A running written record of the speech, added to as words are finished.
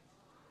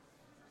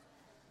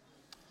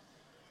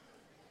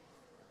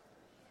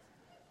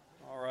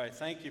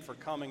Thank you for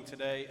coming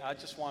today. I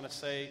just want to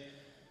say,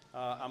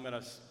 I'm going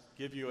to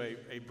give you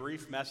a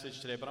brief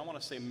message today, but I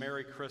want to say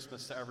Merry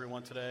Christmas to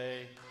everyone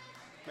today.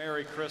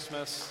 Merry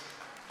Christmas.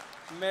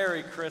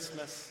 Merry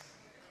Christmas.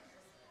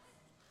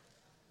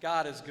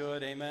 God is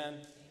good, amen.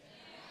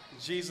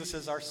 Jesus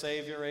is our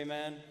Savior,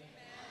 amen.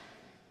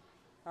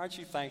 Aren't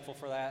you thankful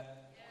for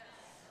that?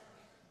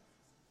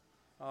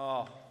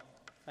 Oh,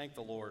 thank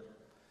the Lord.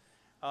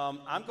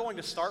 I'm going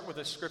to start with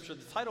a scripture.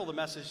 The title of the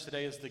message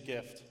today is The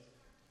Gift.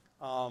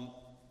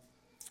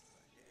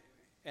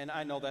 And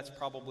I know that's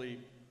probably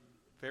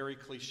very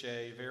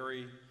cliche,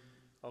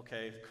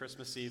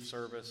 Christmas Eve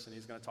service, and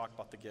he's going to talk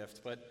about the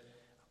gift. But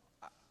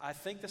I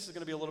think this is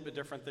going to be a little bit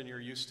different than you're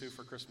used to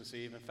for Christmas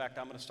Eve. In fact,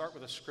 I'm going to start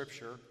with a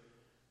scripture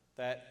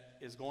that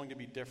is going to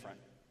be different.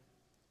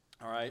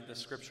 All right, the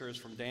scripture is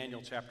from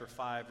Daniel chapter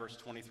 5, verse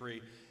 23.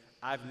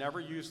 I've never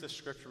used this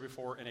scripture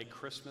before in a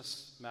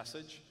Christmas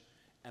message,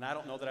 and I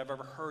don't know that I've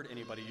ever heard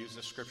anybody use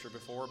this scripture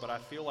before, but I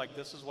feel like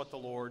this is what the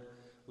Lord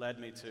led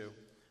me to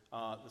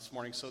this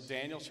morning. So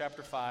Daniel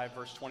chapter 5,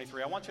 verse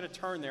 23. I want you to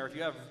turn there. If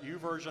you have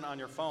YouVersion on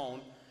your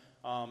phone,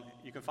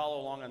 you can follow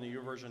along on the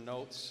YouVersion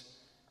notes,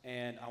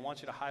 and I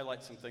want you to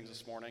highlight some things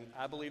this morning.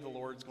 I believe the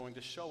Lord's going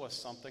to show us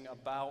something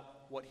about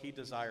what he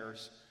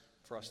desires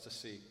for us to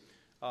see.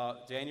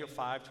 Daniel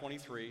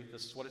 5:23,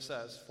 this is what it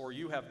says. For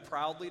you have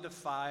proudly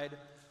defied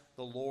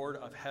the Lord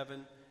of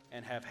heaven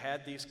and have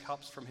had these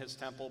cups from his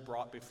temple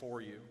brought before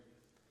you.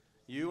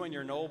 You and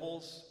your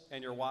nobles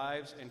and your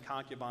wives and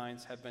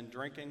concubines have been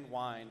drinking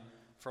wine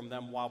from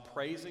them while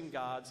praising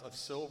gods of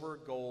silver,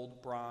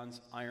 gold,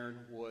 bronze, iron,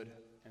 wood,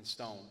 and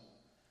stone.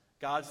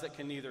 Gods that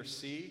can neither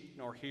see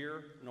nor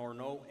hear nor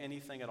know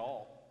anything at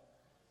all.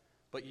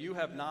 But you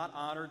have not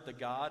honored the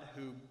God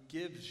who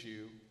gives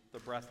you the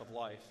breath of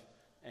life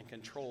and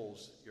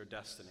controls your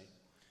destiny.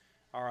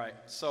 All right,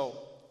 so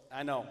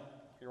I know,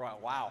 you're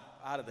right, wow,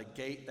 out of the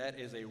gate, that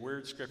is a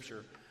weird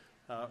scripture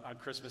on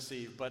Christmas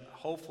Eve, but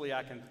hopefully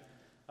I can,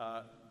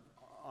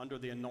 under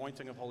the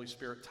anointing of Holy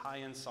Spirit, tie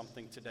in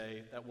something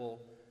today that will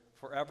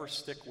forever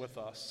stick with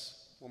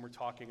us when we're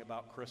talking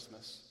about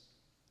Christmas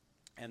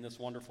and this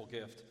wonderful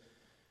gift.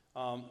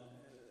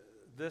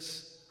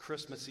 This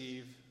Christmas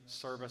Eve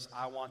service,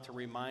 I want to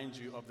remind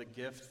you of the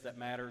gift that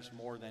matters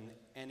more than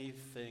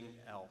anything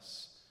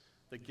else.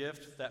 The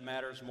gift that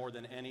matters more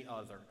than any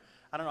other.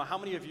 I don't know, how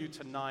many of you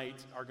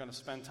tonight are going to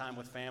spend time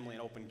with family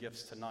and open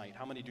gifts tonight?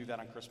 How many do that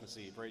on Christmas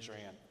Eve? Raise your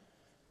hand.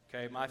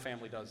 Okay, my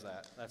family does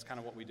that. That's kind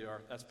of what we do.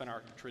 That's been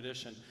our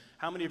tradition.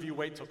 How many of you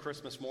wait till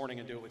Christmas morning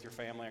and do it with your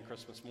family on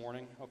Christmas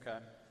morning? Okay,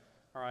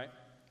 all right.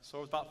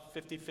 So it's about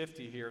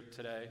 50-50 here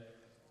today.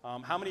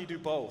 How many do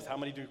both? How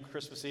many do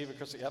Christmas Eve and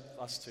Christmas? Yep,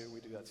 us too. We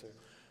do that too.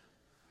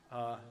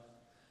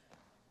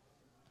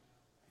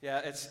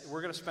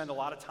 We're going to spend a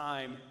lot of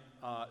time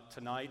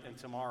tonight and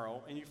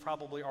tomorrow, and you've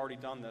probably already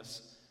done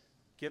this,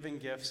 giving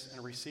gifts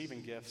and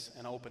receiving gifts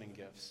and opening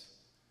gifts.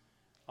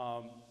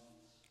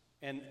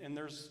 And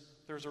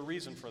there's a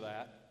reason for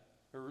that.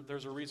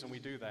 There's a reason we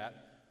do that,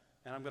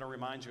 and I'm going to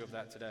remind you of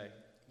that today.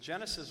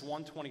 Genesis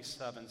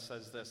 1:27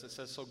 says this. It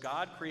says, so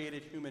God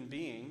created human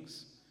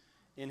beings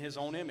in his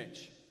own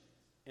image.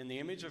 In the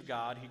image of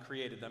God, he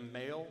created them,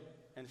 male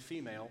and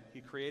female, he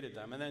created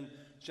them. And then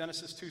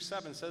Genesis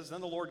 2:7 says,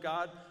 then the Lord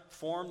God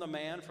formed the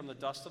man from the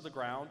dust of the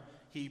ground.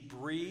 He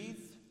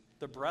breathed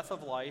the breath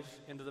of life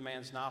into the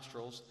man's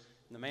nostrils,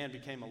 and the man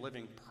became a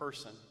living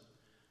person.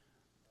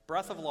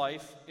 Breath of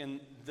life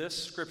in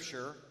this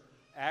scripture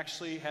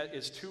actually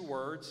is two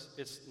words.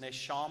 It's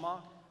neshama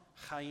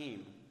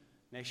chaim.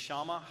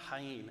 Neshama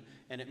chaim.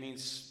 And it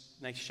means,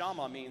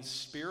 neshama means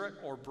spirit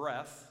or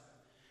breath,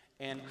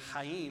 and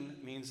chaim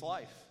means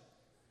life.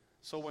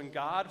 So when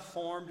God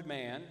formed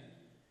man,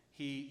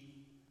 he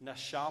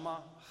neshama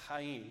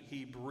chaim.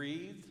 He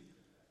breathed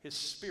his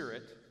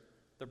spirit,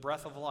 the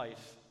breath of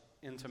life,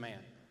 into man.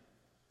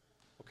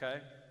 Okay?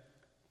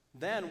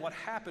 Then what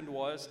happened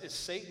is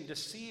Satan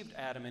deceived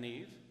Adam and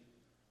Eve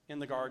in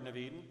the Garden of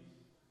Eden,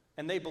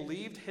 and they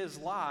believed his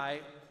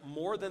lie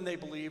more than they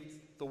believed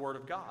the word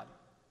of God.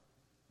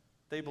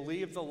 They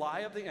believed the lie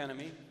of the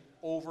enemy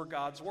over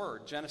God's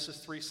word.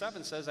 Genesis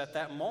 3:7 says, at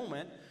that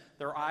moment,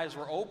 their eyes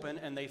were open,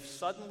 and they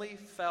suddenly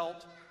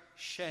felt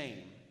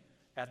shame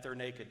at their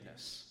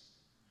nakedness.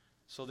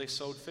 So they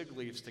sewed fig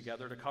leaves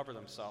together to cover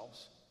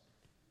themselves.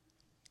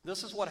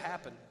 This is what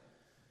happened.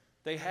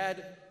 They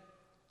had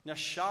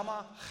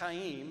neshama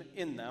chaim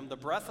in them, the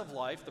breath of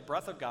life, the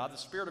breath of God, the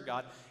Spirit of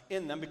God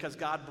in them, because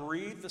God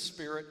breathed the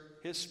Spirit,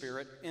 his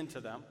Spirit, into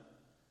them.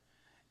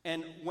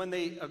 And when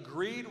they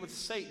agreed with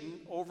Satan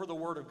over the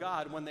word of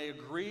God, when they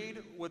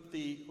agreed with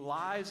the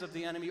lies of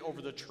the enemy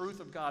over the truth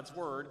of God's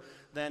word,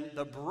 then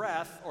the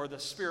breath or the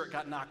Spirit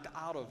got knocked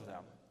out of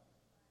them.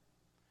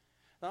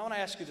 Now I want to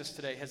ask you this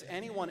today. Has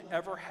anyone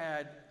ever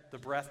had the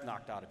breath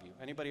knocked out of you?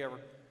 Anybody ever?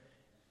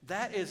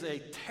 That is a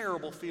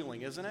terrible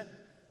feeling, isn't it?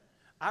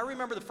 I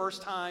remember the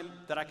first time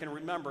that I can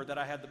remember that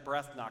I had the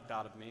breath knocked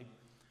out of me.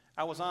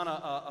 I was on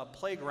a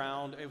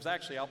playground. It was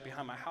actually out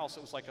behind my house.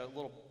 It was like a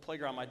little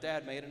playground my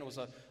dad made, and it was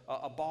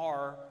a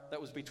bar that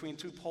was between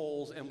two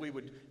poles, and we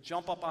would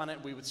jump up on it,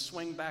 and we would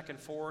swing back and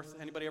forth.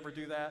 Anybody ever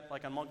do that,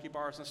 like on monkey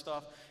bars and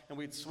stuff? And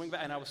we'd swing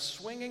back, and I was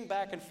swinging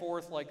back and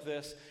forth like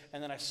this,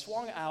 and then I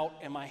swung out,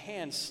 and my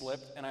hand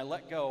slipped, and I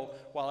let go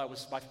while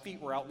my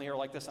feet were out in the air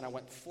like this, and I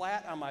went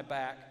flat on my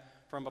back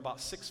from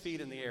about 6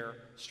 feet in the air,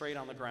 straight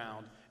on the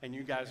ground, and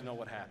you guys know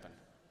what happened.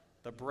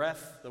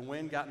 The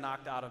wind got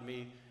knocked out of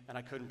me, and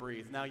I couldn't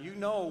breathe. Now, you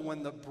know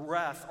when the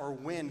breath or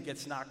wind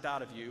gets knocked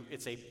out of you,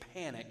 it's a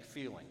panic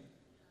feeling,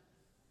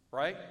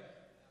 right?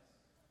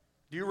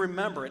 Do you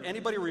remember it?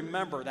 Anybody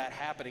remember that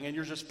happening? And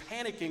you're just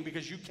panicking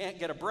because you can't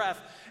get a breath,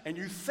 and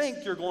you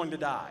think you're going to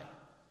die,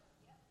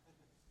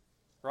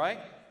 right?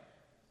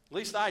 At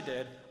least I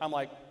did. I'm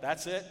like,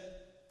 that's it.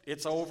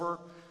 It's over.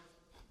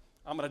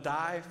 I'm going to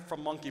die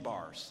from monkey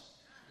bars.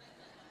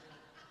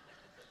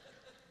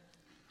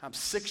 I'm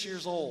 6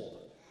 years old.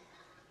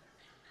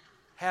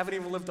 Haven't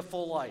even lived a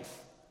full life.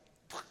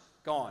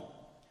 Gone.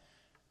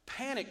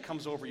 Panic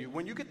comes over you.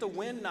 When you get the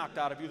wind knocked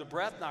out of you, the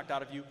breath knocked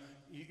out of you,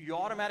 you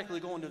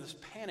automatically go into this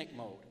panic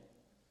mode.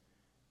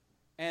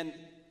 And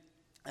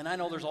I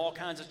know there's all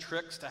kinds of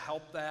tricks to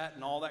help that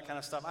and all that kind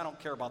of stuff. I don't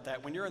care about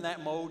that. When you're in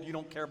that mode, you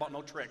don't care about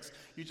no tricks.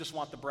 You just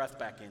want the breath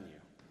back in you.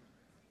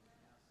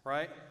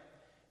 Right?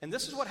 And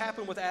this is what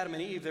happened with Adam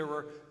and Eve.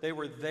 They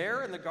were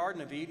there in the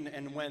Garden of Eden,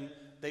 and when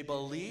they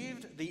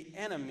believed the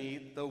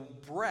enemy, the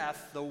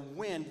breath, the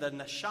wind, the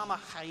neshama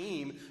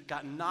chaim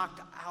got knocked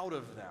out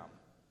of them.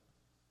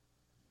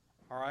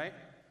 All right?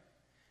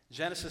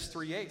 Genesis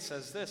 3:8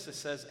 says this. It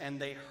says, and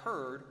they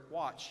heard,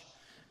 watch,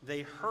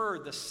 they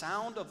heard the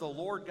sound of the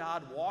Lord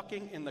God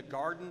walking in the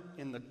garden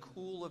in the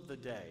cool of the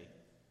day.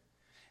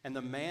 And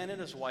the man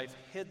and his wife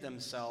hid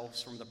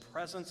themselves from the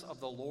presence of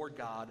the Lord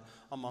God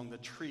among the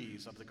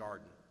trees of the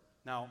garden.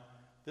 Now,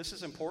 this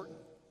is important.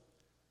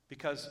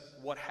 Because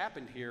what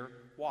happened here,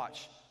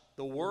 watch,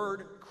 the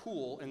word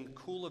cool in the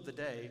cool of the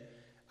day,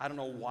 I don't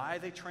know why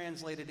they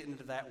translated it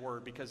into that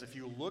word, because if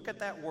you look at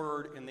that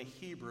word in the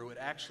Hebrew, it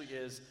actually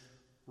is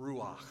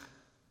ruach.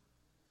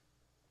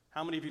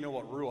 How many of you know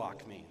what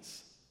ruach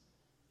means?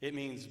 It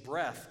means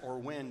breath or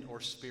wind or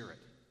spirit.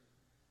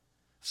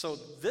 So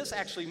this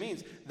actually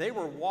means they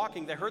were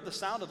walking, they heard the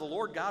sound of the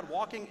Lord God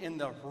walking in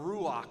the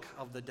ruach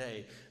of the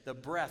day, the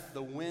breath,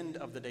 the wind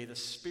of the day, the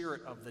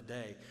spirit of the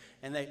day.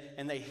 And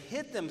they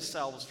hid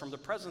themselves from the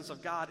presence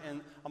of God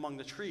among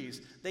the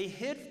trees. They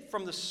hid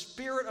from the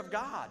Spirit of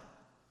God.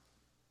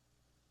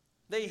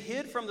 They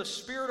hid from the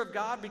Spirit of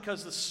God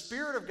because the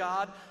Spirit of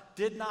God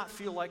did not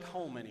feel like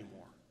home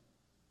anymore.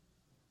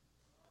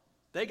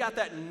 They got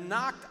that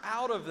knocked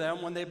out of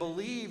them when they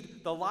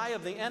believed the lie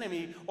of the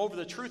enemy over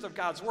the truth of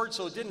God's word,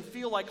 so it didn't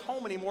feel like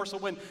home anymore. So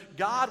when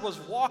God was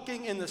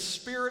walking in the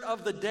spirit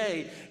of the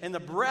day, in the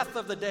breath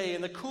of the day,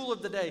 in the cool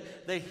of the day,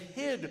 they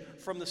hid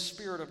from the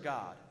Spirit of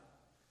God.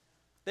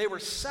 They were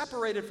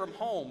separated from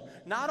home.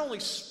 Not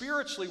only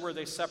spiritually were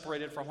they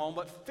separated from home,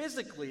 but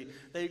physically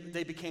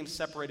they became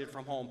separated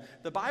from home.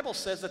 The Bible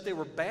says that they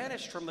were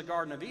banished from the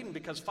Garden of Eden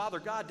because Father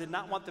God did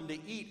not want them to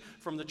eat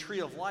from the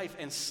tree of life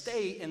and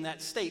stay in that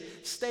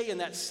state, stay in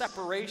that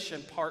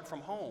separation part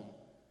from home.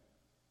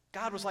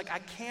 God was like, I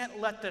can't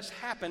let this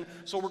happen,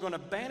 so we're going to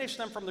banish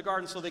them from the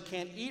garden so they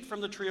can't eat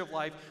from the tree of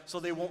life, so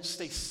they won't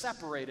stay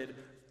separated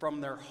from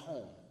their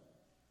home.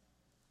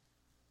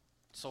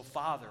 So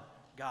Father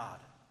God,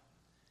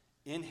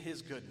 in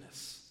his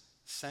goodness,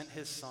 sent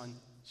his son,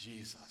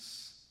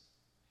 Jesus.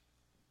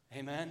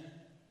 Amen?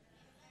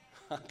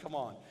 Come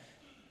on.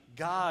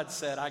 God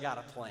said, I got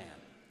a plan.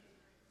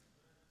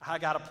 I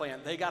got a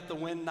plan. They got the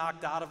wind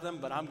knocked out of them,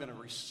 but I'm going to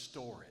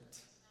restore it.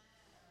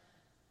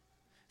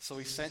 So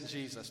he sent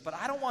Jesus. But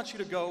I don't want you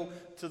to go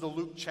to the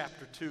Luke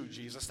chapter 2,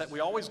 Jesus, that we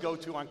always go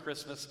to on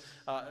Christmas,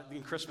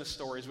 in Christmas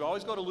stories. We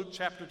always go to Luke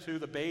chapter 2,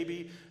 the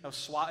baby,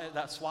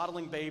 that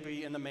swaddling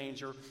baby in the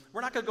manger.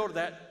 We're not going to go to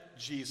that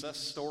Jesus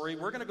story.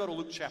 We're going to go to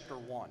Luke chapter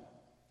 1.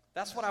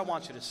 That's what I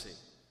want you to see.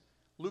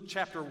 Luke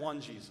chapter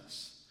 1,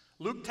 Jesus.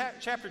 Luke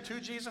chapter 2,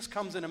 Jesus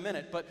comes in a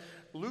minute, but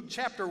Luke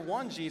chapter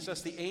 1,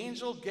 Jesus, the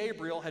angel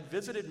Gabriel had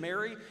visited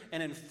Mary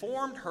and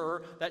informed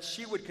her that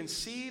she would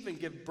conceive and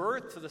give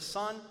birth to the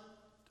Son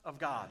of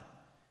God,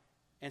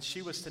 and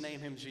she was to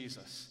name him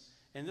Jesus.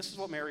 And this is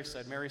what Mary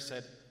said. Mary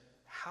said,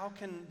 how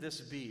can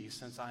this be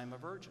since I am a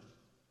virgin?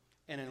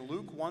 And in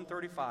Luke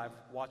 1:35,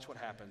 watch what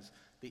happens.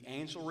 The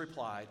angel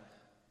replied,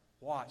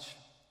 watch,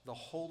 the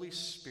Holy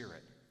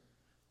Spirit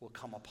will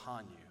come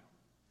upon you,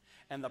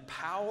 and the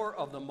power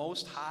of the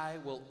Most High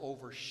will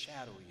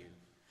overshadow you.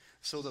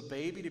 So the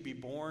baby to be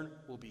born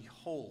will be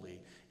holy,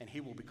 and he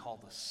will be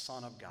called the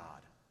Son of God.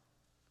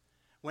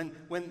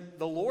 When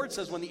the Lord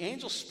says, when the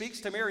angel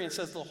speaks to Mary and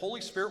says the Holy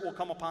Spirit will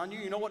come upon you,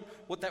 you know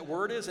what that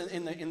word is?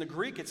 In the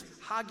Greek, it's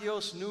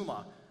hagios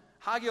pneuma.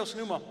 Hagios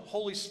pneuma,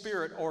 Holy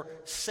Spirit, or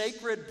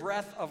sacred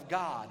breath of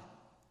God.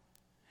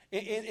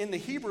 In the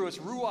Hebrew, it's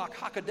ruach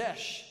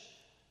hakodesh,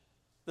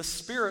 The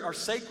Spirit, or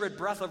sacred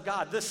breath of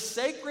God. This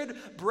sacred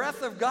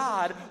breath of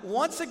God,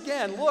 once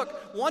again will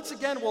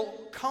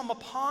come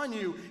upon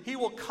you. He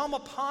will come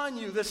upon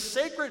you. This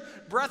sacred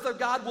breath of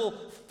God will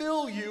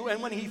fill you,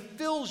 and when He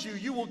fills you,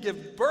 you will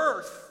give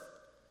birth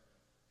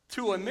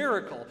to a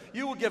miracle.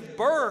 You will give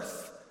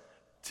birth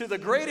to the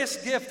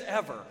greatest gift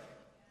ever.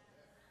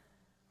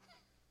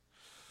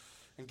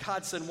 And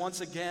God said,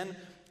 once again,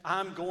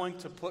 I'm going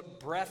to put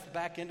breath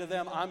back into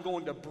them. I'm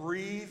going to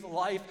breathe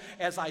life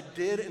as I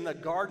did in the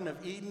Garden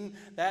of Eden.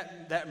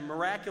 That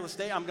miraculous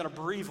day, I'm going to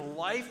breathe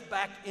life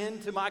back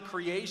into my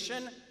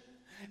creation.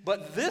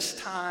 But this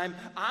time,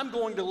 I'm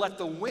going to let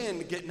the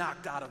wind get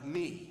knocked out of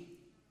me.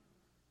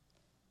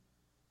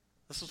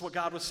 This is what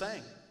God was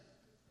saying.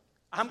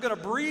 I'm going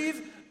to breathe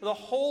the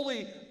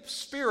Holy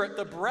Spirit,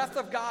 the breath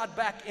of God,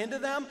 back into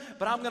them,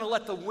 but I'm going to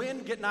let the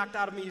wind get knocked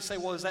out of me. You say,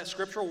 well, is that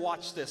scriptural?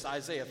 Watch this.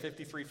 Isaiah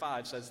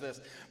 53:5 says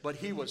this, but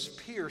He was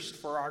pierced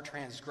for our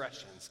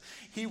transgressions.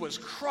 He was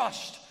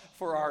crushed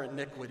for our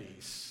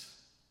iniquities.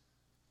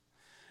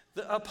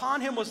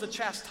 Upon Him was the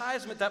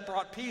chastisement that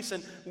brought peace,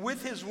 and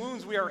with His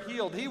wounds we are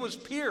healed. He was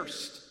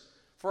pierced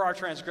for our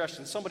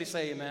transgressions. Somebody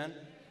say amen.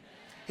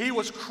 He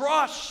was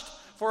crushed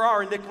for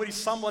our iniquities.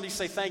 Somebody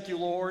say, thank you,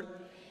 Lord.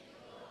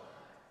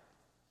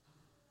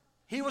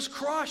 He was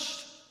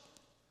crushed.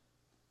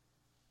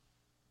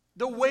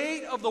 The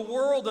weight of the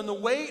world and the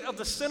weight of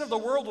the sin of the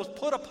world was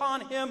put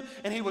upon Him,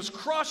 and He was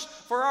crushed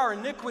for our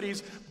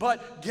iniquities.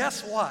 But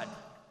guess what?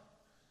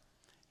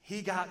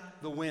 He got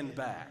the wind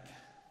back.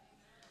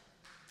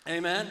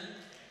 Amen?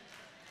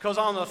 Because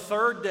on the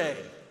third day,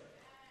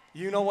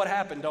 you know what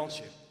happened, don't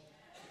you?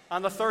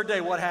 On the third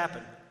day, what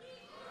happened?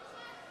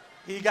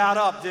 He got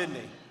up, didn't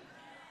He?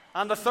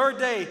 On the third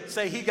day,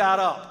 say, He got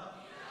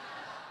up.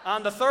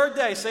 On the third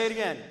day, say it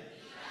again.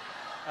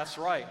 That's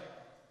right.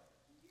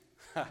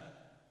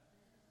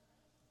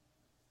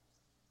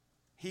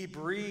 He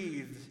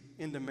breathed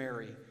into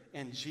Mary,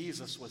 and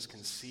Jesus was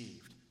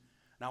conceived.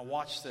 Now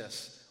watch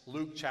this.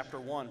 Luke chapter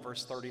 1,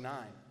 verse 39.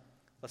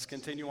 Let's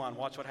continue on.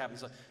 Watch what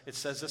happens. It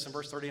says this in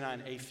verse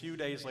 39. A few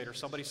days later.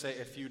 Somebody say,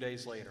 a few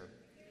days later.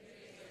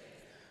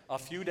 A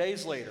few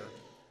days later,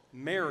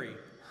 Mary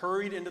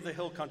hurried into the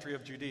hill country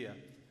of Judea,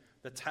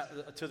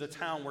 to the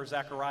town where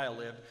Zechariah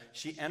lived.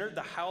 She entered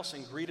the house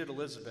and greeted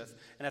Elizabeth.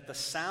 And at the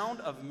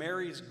sound of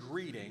Mary's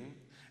greeting,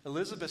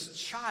 Elizabeth's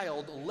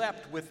child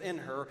leapt within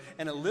her.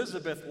 And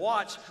Elizabeth,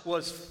 watch,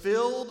 was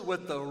filled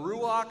with the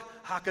Ruach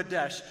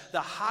HaKodesh, the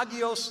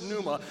Hagios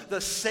Pneuma,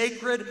 the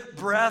sacred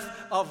breath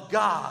of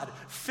God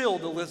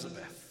filled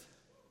Elizabeth.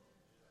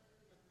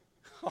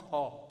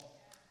 Oh,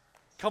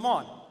 come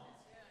on.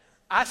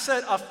 I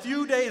said a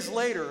few days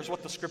later is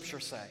what the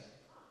scriptures say.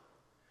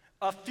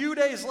 A few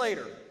days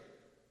later.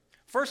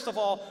 First of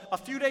all, a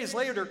few days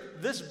later,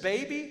 this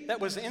baby that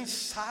was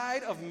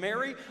inside of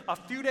Mary, a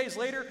few days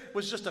later,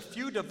 was just a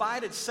few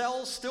divided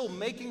cells still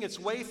making its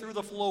way through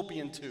the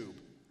fallopian tube.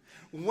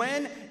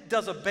 When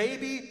does a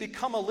baby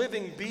become a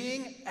living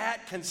being?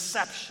 At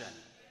conception.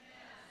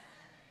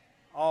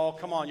 Oh,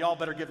 come on, y'all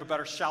better give a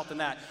better shout than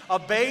that. A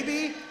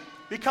baby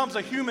becomes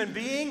a human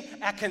being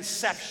at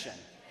conception.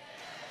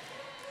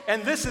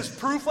 And this is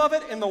proof of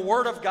it in the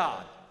Word of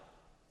God.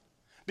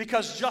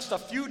 Because just a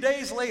few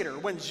days later,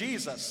 when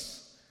Jesus,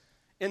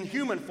 in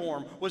human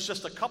form, was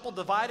just a couple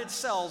divided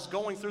cells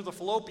going through the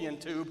fallopian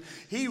tube,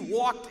 He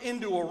walked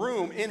into a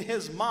room in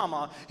His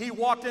mama. He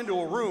walked into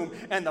a room,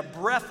 and the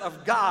breath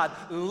of God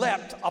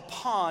leapt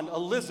upon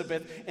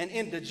Elizabeth and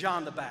into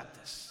John the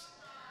Baptist.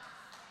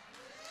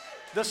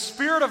 The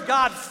Spirit of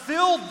God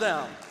filled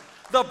them.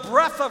 The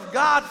breath of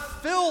God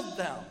filled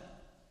them.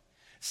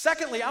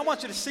 Secondly, I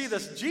want you to see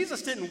this.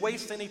 Jesus didn't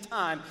waste any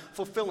time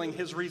fulfilling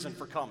His reason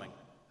for coming.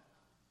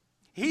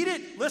 He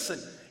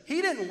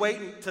didn't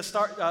wait to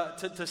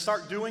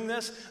start doing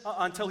this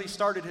until He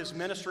started His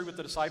ministry with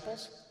the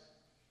disciples.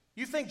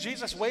 You think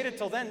Jesus waited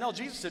till then? No,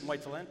 Jesus didn't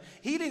wait till then.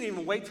 He didn't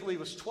even wait till He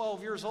was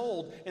 12 years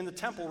old in the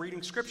temple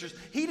reading scriptures.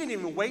 He didn't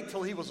even wait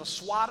till He was a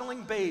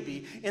swaddling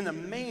baby in the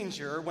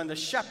manger when the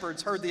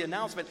shepherds heard the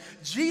announcement.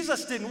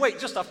 Jesus didn't wait.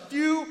 Just a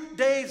few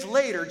days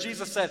later,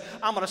 Jesus said,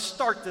 I'm going to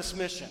start this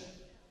mission.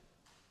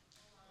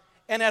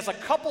 And as a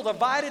couple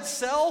divided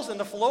cells in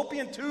the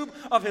fallopian tube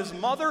of His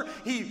mother,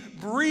 He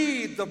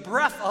breathed the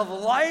breath of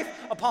life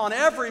upon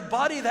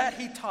everybody that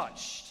He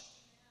touched.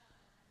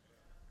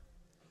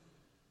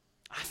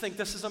 I think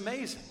this is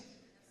amazing.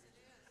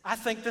 I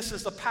think this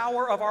is the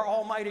power of our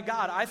Almighty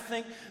God. I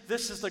think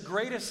this is the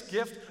greatest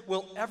gift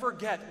we'll ever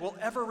get, we'll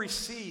ever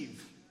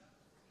receive,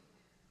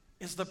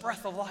 is the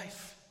breath of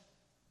life.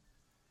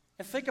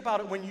 And think about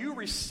it, when you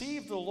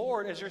receive the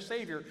Lord as your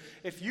Savior,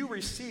 if you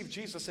receive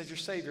Jesus as your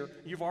Savior,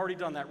 you've already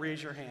done that.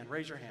 Raise your hand,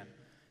 raise your hand,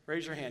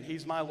 raise your hand.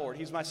 He's my Lord,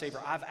 He's my Savior.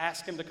 I've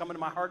asked Him to come into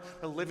my heart,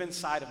 to live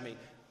inside of me.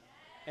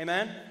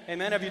 Amen?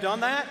 Amen? Have you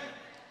done that?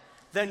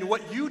 Then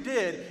what you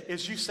did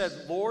is you said,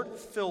 Lord,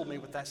 fill me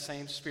with that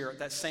same Spirit,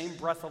 that same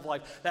breath of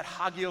life, that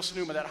Hagios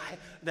Pneuma,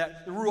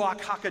 that Ruach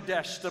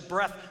HaKodesh, the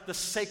breath, the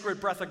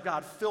sacred breath of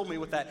God. Fill me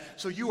with that.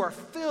 So you are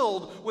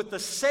filled with the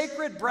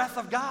sacred breath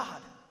of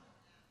God.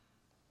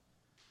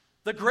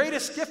 The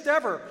greatest gift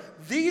ever.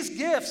 These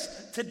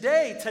gifts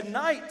today,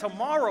 tonight,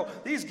 tomorrow,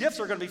 these gifts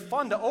are going to be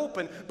fun to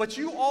open, but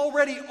you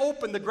already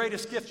opened the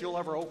greatest gift you'll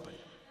ever open.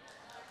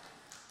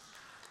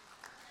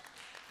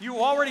 You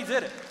already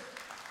did it.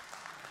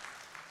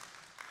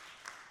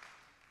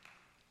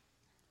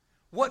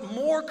 What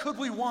more could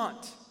we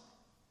want?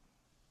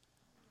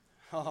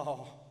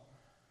 Oh,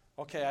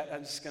 okay,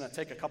 I'm just going to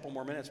take a couple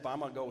more minutes, but I'm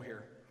going to go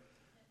here.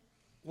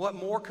 What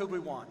more could we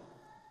want?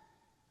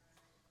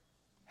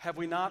 Have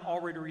we not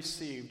already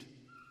received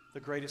the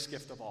greatest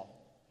gift of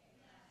all?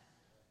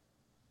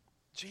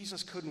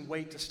 Jesus couldn't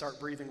wait to start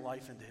breathing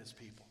life into his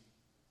people.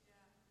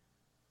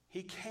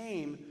 He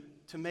came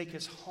to make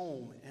his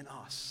home in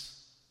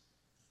us.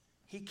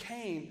 He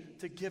came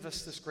to give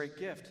us this great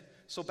gift.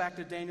 So back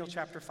to Daniel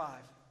chapter 5.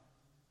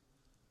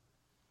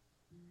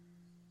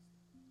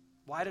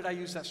 Why did I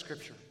use that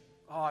scripture?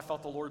 Oh, I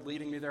felt the Lord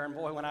leading me there. And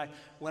boy,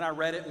 when I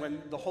read it,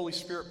 when the Holy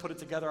Spirit put it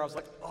together, I was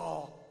like,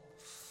 oh,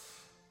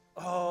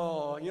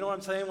 you know what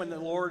I'm saying? When the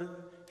Lord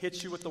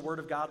hits you with the word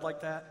of God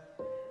like that,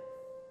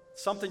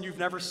 something you've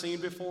never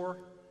seen before,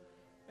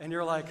 and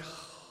you're like,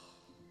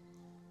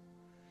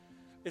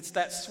 it's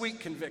that sweet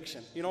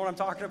conviction. You know what I'm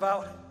talking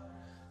about?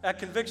 That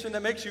conviction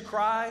that makes you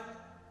cry.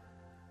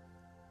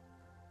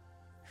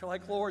 You're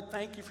like, Lord,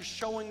 thank you for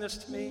showing this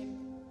to me.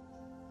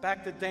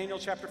 Back to Daniel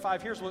chapter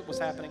 5, here's what was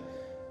happening.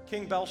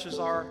 King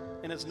Belshazzar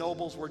and his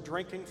nobles were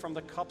drinking from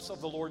the cups of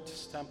the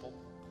Lord's temple.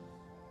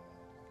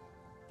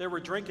 They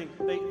were drinking.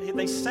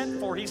 He sent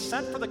for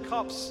the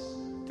cups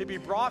to be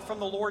brought from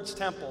the Lord's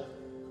temple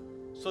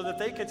so that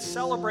they could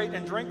celebrate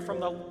and drink from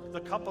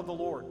the cup of the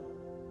Lord.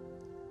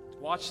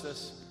 Watch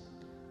this.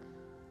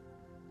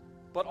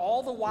 But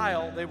all the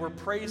while, they were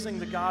praising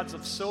the gods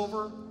of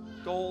silver,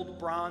 gold,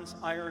 bronze,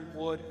 iron,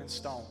 wood, and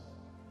stone.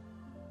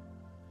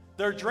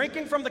 They're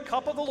drinking from the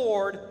cup of the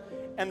Lord,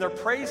 and they're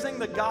praising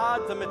the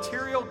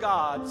material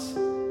gods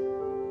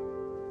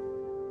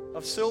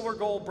of silver,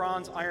 gold,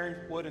 bronze, iron,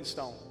 wood, and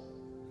stone.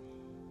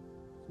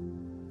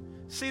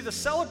 See, the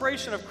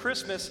celebration of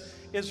Christmas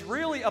is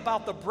really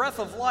about the breath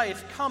of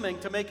life coming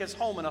to make his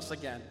home in us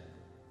again.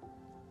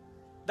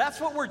 That's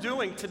what we're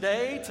doing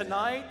today,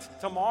 tonight,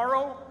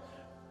 tomorrow.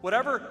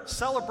 Whatever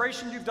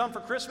celebration you've done for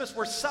Christmas,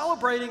 we're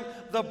celebrating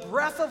the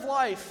breath of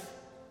life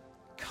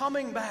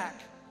coming back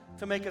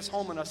to make his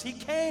home in us. He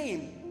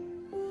came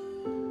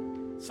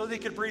so that he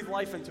could breathe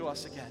life into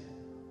us again.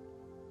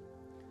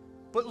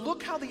 But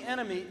look how the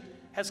enemy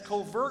has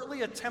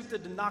covertly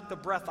attempted to knock the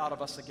breath out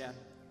of us again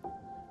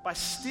by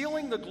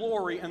stealing the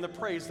glory and the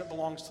praise that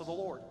belongs to the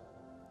Lord.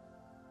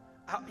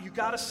 You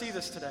got to see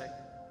this today.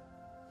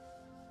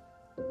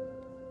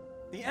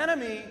 The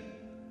enemy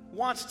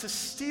wants to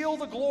steal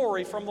the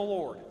glory from the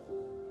Lord.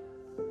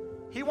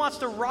 He wants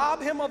to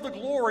rob him of the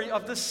glory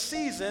of this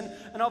season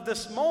and of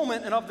this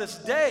moment and of this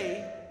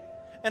day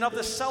and of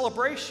this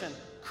celebration,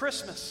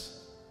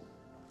 Christmas,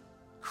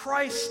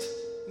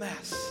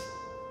 Christmas.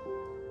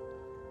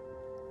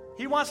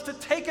 He wants to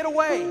take it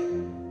away,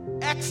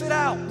 X it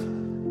out,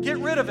 get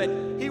rid of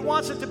it. He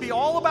wants it to be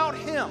all about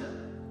him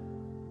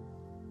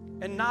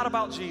and not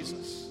about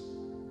Jesus.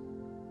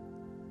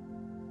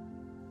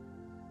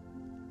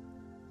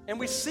 And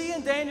we see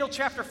in Daniel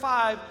chapter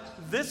 5,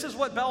 this is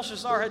what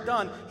Belshazzar had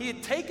done. He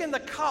had taken the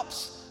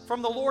cups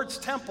from the Lord's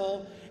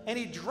temple, and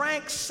he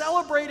drank,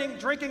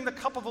 drinking the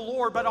cup of the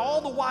Lord, but all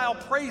the while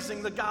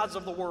praising the gods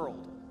of the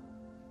world.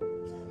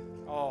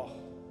 Oh.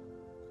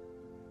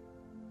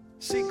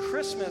 See,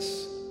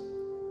 Christmas,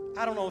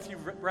 I don't know if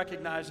you've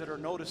recognized it or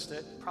noticed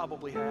it,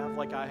 probably have,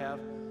 like I have,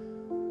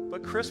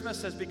 but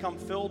Christmas has become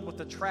filled with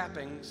the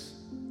trappings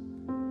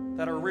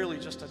that are really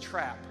just a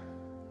trap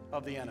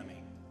of the enemy.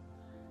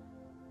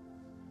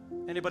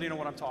 Anybody know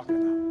what I'm talking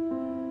about?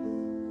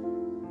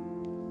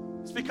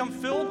 It's become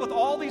filled with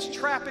all these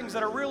trappings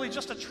that are really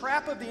just a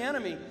trap of the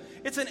enemy.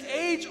 It's an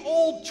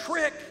age-old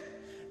trick.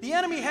 The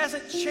enemy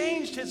hasn't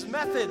changed his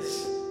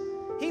methods.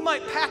 He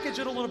might package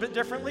it a little bit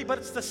differently, but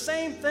it's the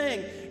same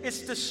thing. It's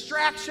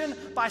distraction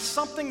by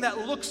something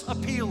that looks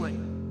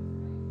appealing.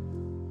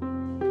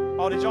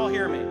 Oh, did y'all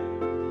hear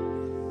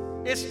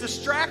me? It's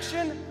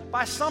distraction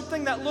by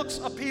something that looks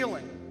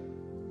appealing.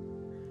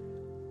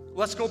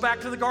 Let's go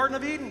back to the Garden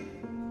of Eden.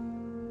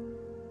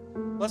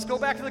 Let's go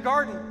back to the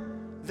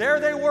garden. There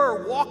they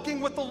were,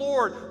 walking with the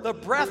Lord. The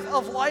breath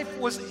of life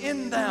was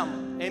in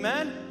them.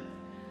 Amen?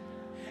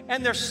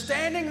 And they're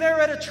standing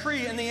there at a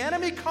tree, and the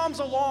enemy comes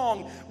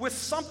along with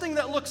something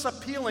that looks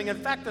appealing. In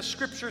fact, the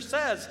scripture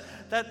says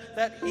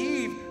that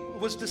Eve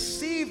was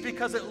deceived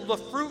because the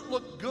fruit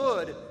looked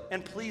good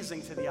and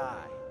pleasing to the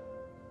eye.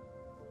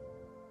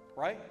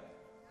 Right?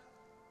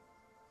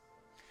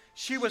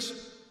 She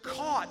was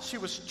caught, she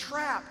was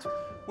trapped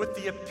with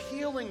the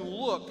appealing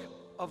look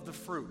of the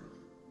fruit.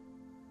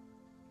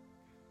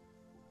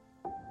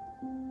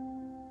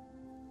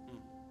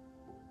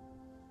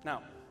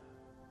 Now,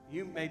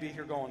 you may be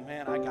here going,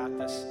 man, I got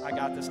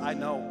this. I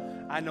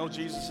know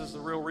Jesus is the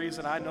real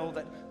reason. I know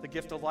that the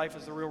gift of life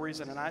is the real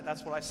reason, and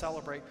that's what I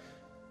celebrate.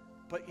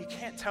 But you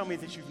can't tell me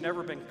that you've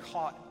never been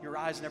caught, your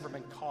eyes never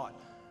been caught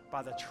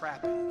by the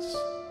trappings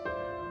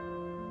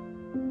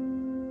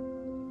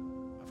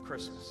of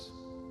Christmas.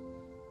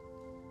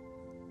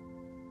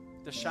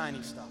 The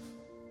shiny stuff.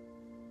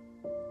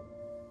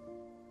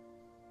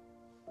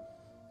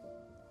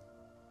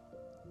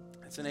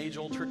 It's an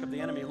age-old trick of the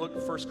enemy. Look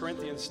at 1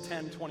 Corinthians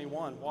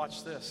 10:21.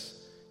 Watch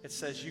this. It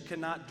says, you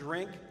cannot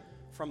drink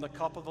from the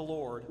cup of the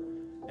Lord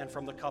and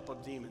from the cup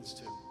of demons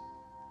too.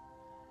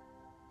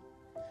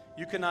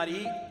 You cannot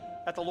eat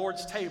at the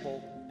Lord's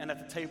table and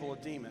at the table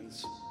of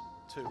demons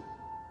too.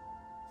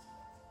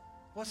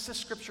 What's this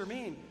scripture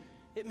mean?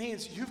 It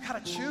means you've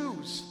got to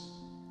choose.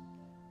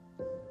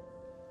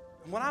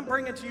 And what I'm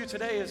bringing to you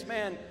today is,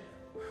 man,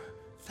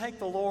 thank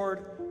the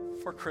Lord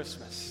for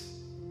Christmas.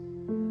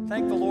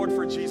 Thank the Lord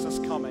for Jesus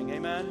coming.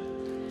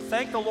 Amen.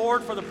 Thank the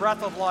Lord for the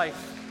breath of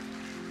life.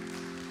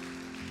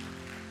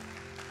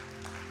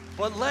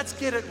 But let's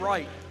get it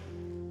right.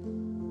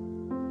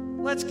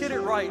 Let's get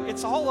it right.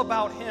 It's all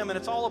about Him, and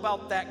it's all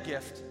about that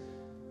gift.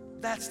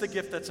 That's the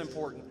gift that's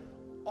important.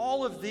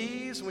 All of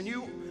these, when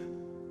you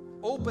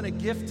open a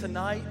gift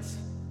tonight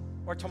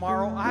or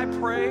tomorrow, I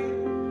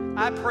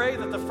pray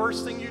that the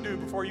first thing you do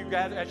before you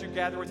gather, as you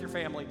gather with your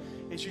family,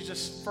 is you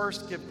just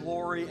first give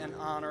glory and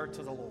honor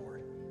to the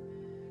Lord.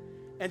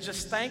 And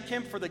just thank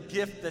Him for the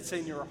gift that's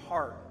in your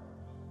heart.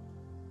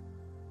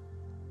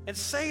 And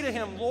say to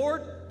Him,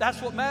 Lord,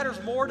 that's what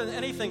matters more than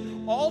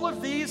anything. All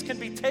of these can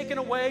be taken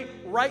away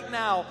right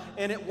now,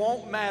 and it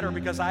won't matter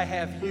because I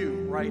have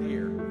you right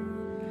here.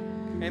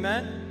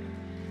 Amen?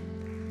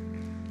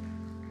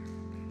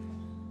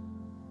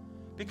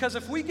 Because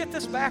if we get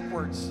this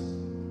backwards,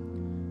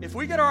 if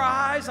we get our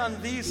eyes on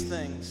these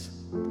things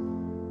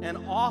and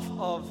off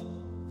of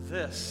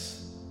this,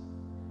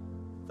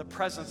 the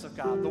presence of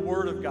God, the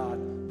Word of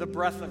God, the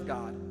breath of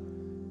God,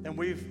 then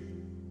we've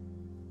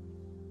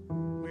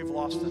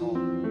lost it all.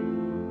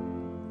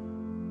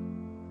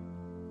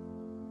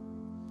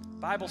 The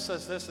Bible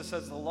says this, it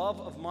says the love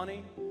of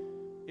money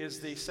is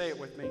the, say it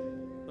with me,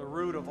 the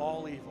root of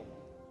all evil.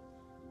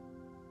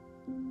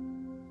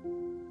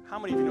 How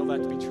many of you know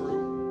that to be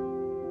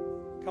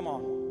true? Come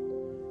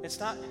on. It's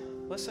not,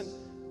 listen,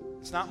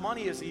 it's not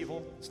money is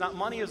evil. It's not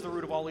money is the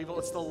root of all evil.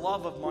 It's the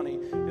love of money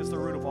is the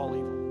root of all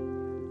evil.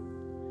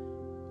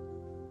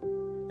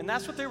 And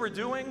that's what they were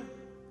doing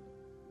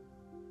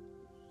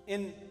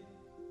in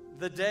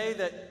the day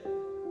that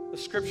the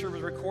scripture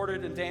was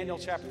recorded in Daniel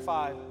chapter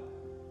 5.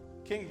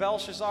 King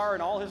Belshazzar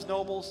and all his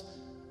nobles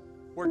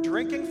were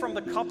drinking from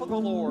the cup of the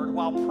Lord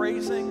while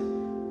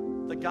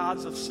praising the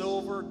gods of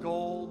silver,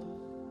 gold,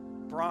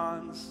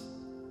 bronze.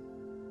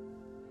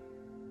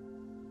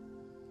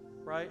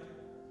 Right?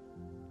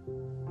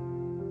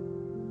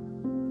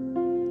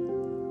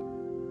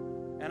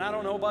 And I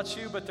don't know about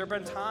you, but there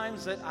have been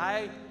times that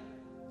I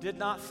did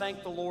not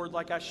thank the Lord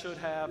like I should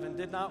have and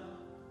did not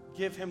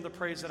give Him the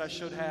praise that I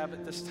should have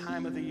at this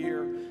time of the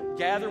year.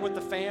 Gather with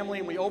the family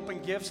and we open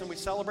gifts and we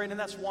celebrate, and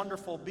that's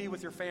wonderful. Be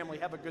with your family.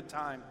 Have a good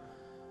time.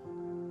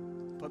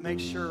 But make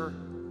sure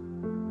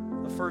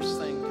the first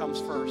thing comes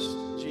first,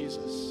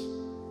 Jesus,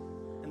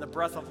 and the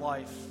breath of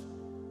life,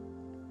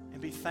 and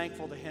be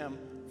thankful to Him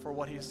for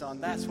what He's done.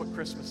 That's what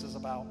Christmas is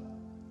about.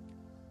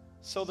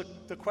 So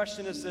the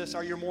question is this: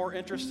 are you more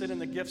interested in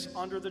the gifts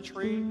under the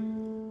tree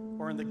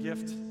or in the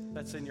gift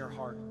that's in your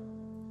heart?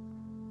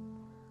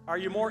 Are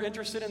you more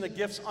interested in the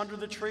gifts under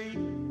the tree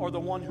or the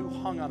one who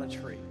hung on a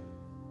tree?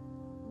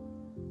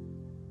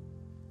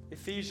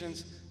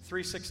 Ephesians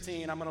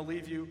 3:16, I'm going to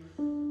leave you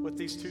with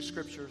these two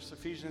scriptures.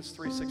 Ephesians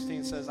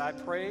 3:16 says, I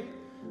pray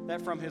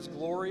that from His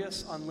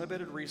glorious,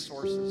 unlimited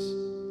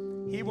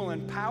resources, He will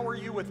empower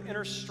you with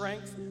inner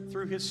strength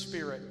through His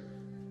Spirit.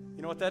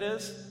 You know what that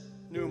is?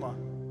 Pneuma,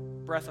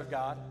 breath of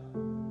God.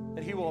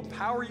 That He will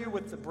empower you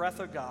with the breath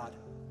of God.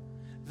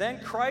 Then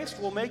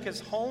Christ will make His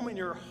home in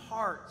your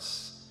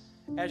hearts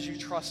as you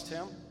trust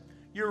Him.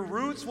 Your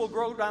roots will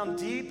grow down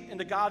deep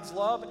into God's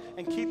love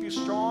and keep you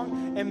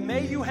strong. And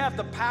may you have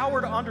the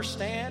power to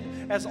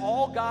understand, as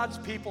all God's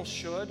people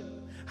should,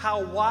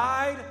 how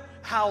wide,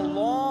 how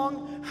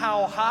long,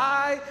 how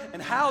high,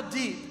 and how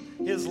deep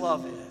His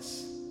love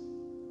is.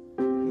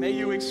 May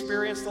you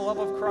experience the love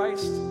of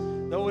Christ,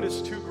 though it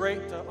is too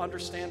great to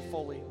understand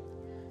fully.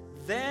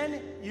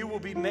 Then you will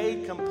be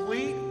made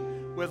complete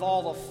with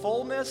all the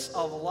fullness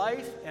of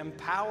life and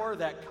power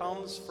that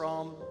comes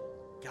from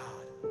God.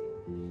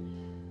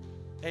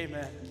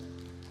 Amen.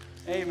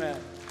 Amen.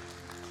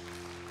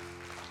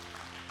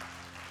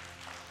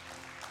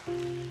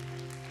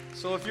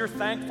 So if you're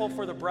thankful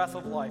for the breath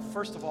of life,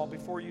 first of all,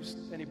 before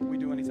we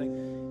do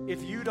anything,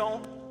 if you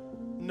don't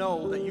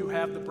know that you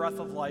have the breath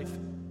of life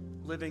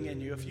living in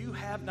you, if you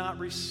have not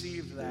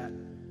received that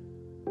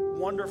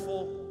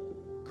wonderful,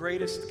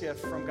 greatest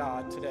gift from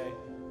God today,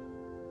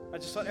 I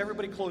just want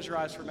everybody close your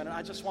eyes for a minute.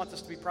 I just want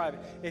this to be private.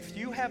 If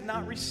you have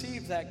not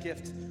received that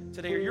gift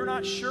today, or you're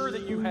not sure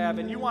that you have,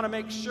 and you want to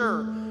make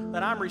sure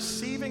that I'm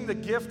receiving the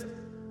gift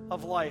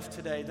of life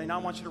today, then I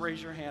want you to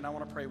raise your hand. I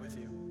want to pray with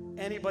you.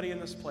 Anybody in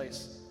this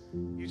place,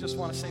 you just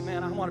want to say,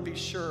 man, I want to be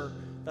sure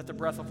that the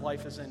breath of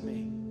life is in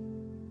me.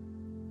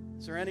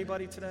 Is there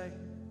anybody today?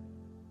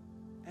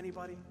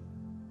 Anybody?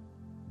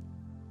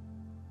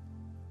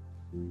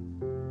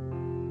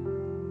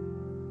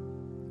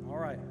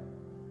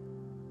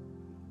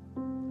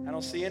 I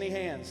don't see any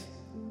hands.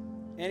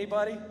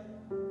 Anybody?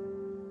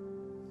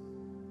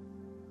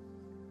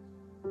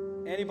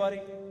 Anybody?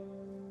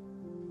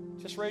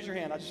 Just raise your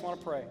hand. I just want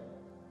to pray.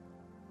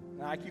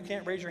 Now, you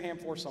can't raise your hand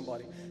for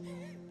somebody.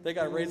 They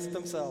got to raise it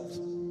themselves.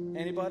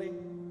 Anybody?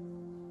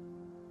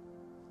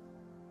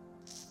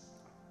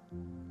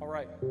 All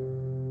right.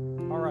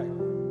 All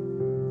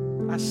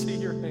right. I see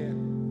your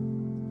hand.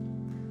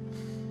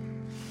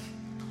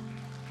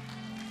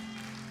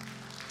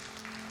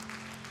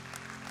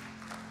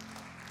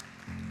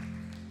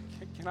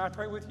 Can I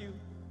pray with you?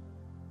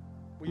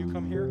 Will you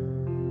come here?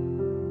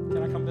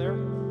 Can I come there?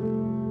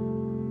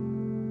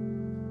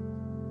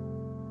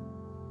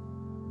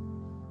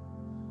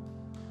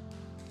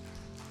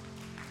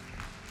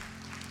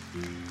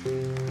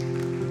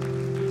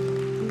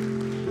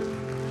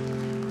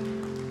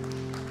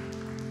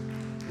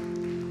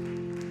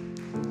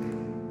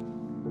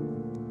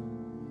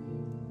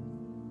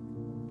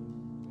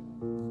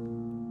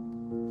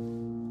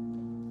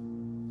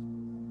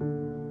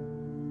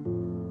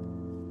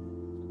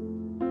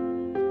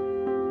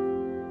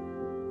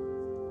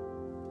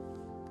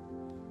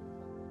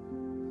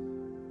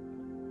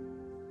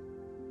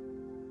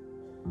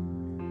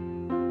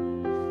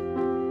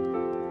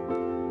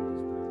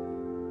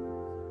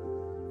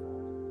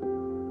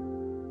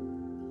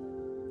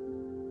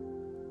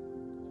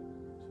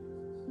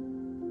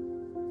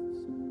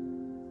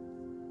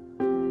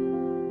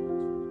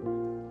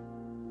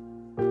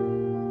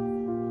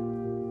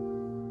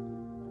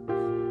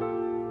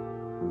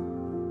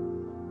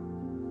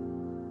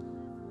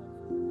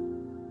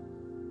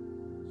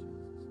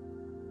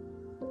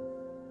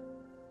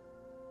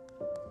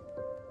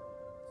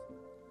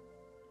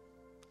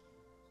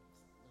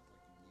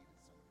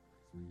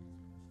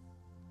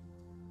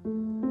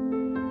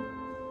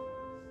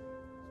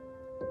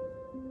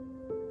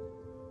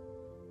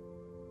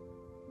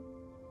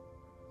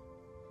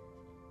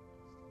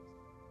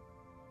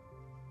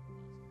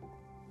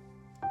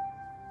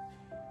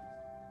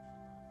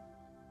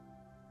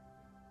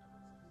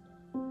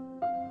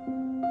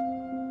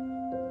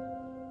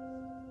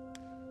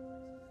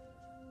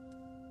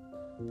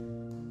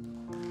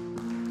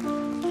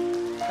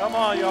 Come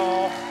on,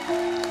 y'all.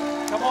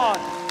 Come on.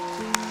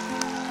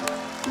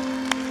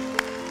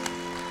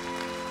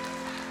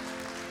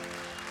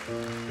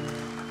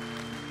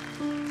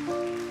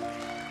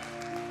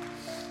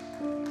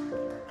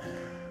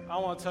 I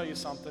want to tell you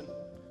something,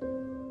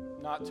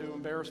 not to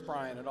embarrass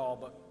Brian at all,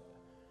 but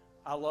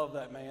I love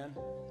that man.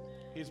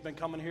 He's been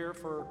coming here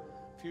for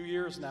a few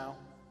years now,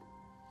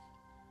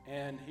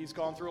 and he's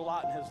gone through a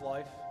lot in his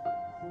life.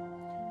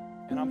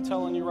 And I'm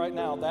telling you right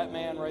now, that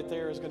man right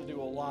there is going to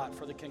do a lot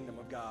for the kingdom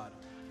of God.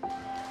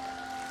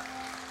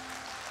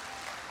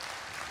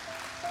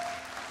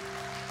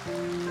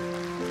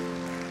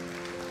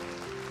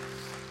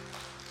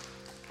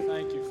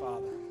 Thank you,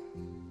 Father.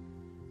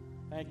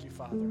 Thank you,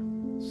 Father.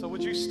 So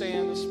would you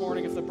stand this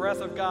morning if the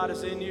breath of God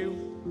is in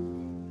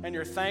you and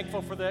you're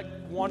thankful for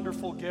that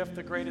wonderful gift,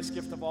 the greatest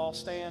gift of all,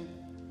 stand.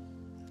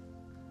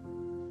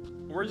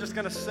 We're just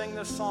going to sing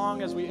this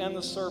song as we end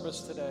the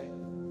service today.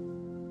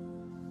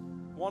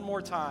 One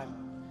more time.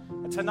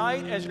 And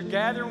tonight, as you're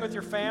gathering with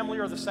your family,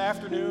 or this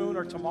afternoon,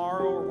 or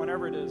tomorrow, or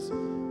whenever it is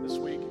this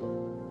week,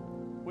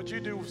 would you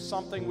do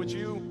something? Would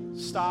you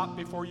stop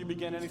before you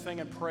begin anything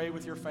and pray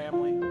with your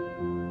family?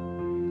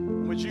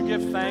 Would you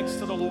give thanks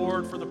to the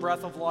Lord for the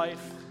breath of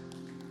life,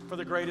 for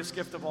the greatest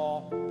gift of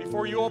all?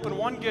 Before you open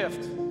one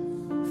gift,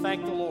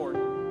 thank the Lord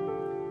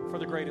for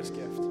the greatest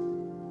gift.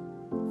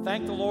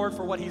 Thank the Lord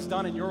for what He's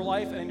done in your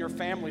life and in your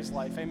family's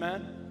life.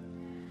 Amen?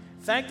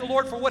 Thank the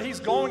Lord for what He's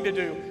going to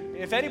do.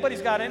 If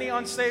anybody's got any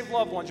unsaved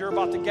loved ones you're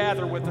about to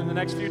gather with in the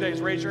next few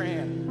days, raise your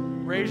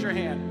hand. Raise your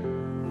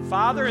hand.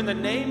 Father, in the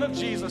name of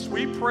Jesus,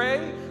 we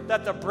pray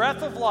that the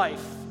breath of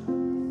life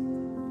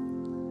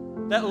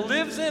that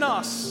lives in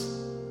us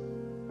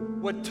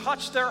would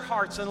touch their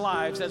hearts and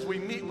lives as we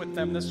meet with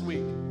them this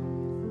week.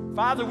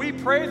 Father, we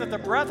pray that the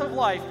breath of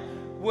life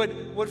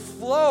would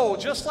flow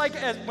just like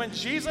as when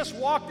Jesus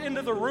walked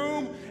into the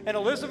room and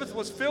Elizabeth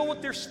was filled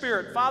with your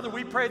Spirit. Father,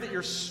 we pray that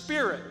your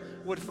Spirit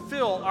would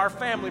fill our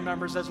family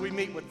members as we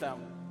meet with them.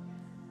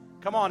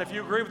 Come on, if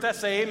you agree with that,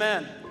 say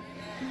amen.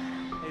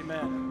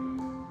 Amen.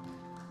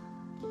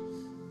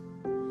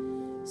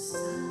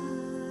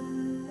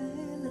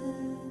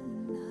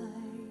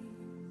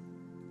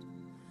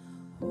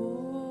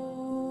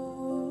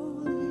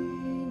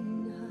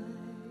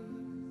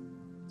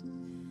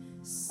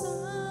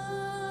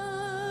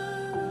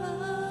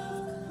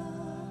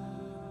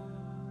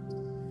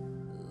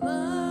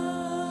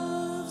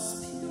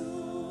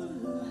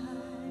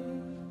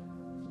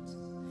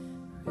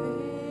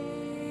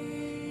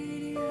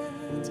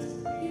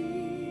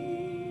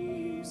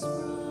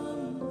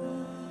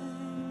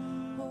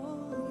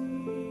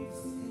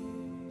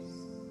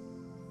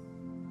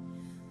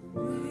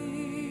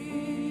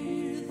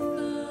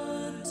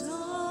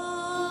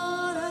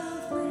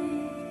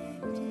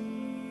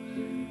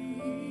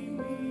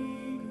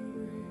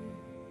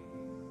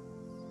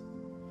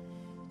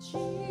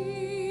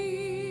 Jesus,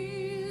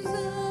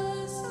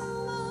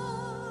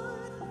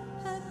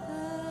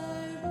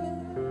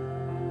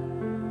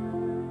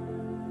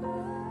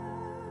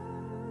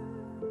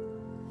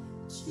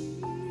 Jesus,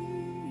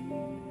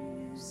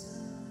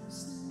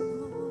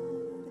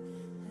 Lord,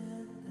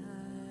 have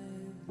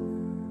thy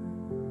word.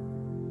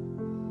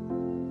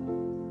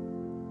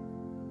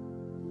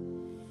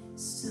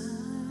 Silent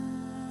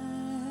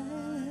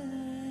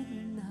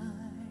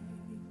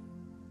night,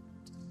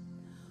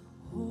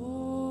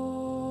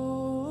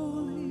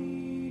 holy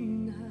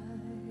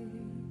night,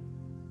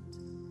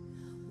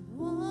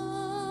 wondrous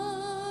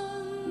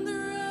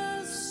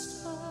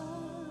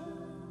star,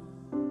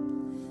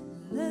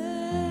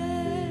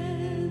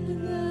 lend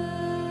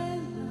thy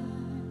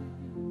light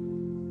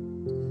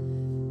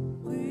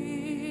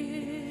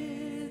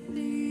with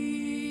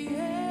the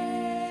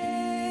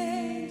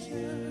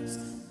angels.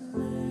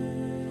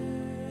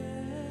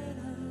 Let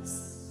us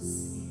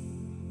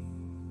sing.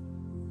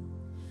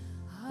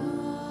 Hallelujah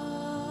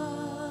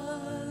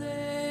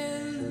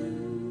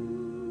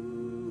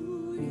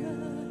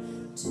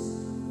to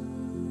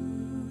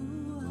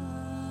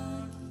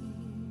our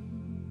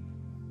King.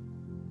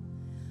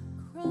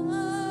 Christ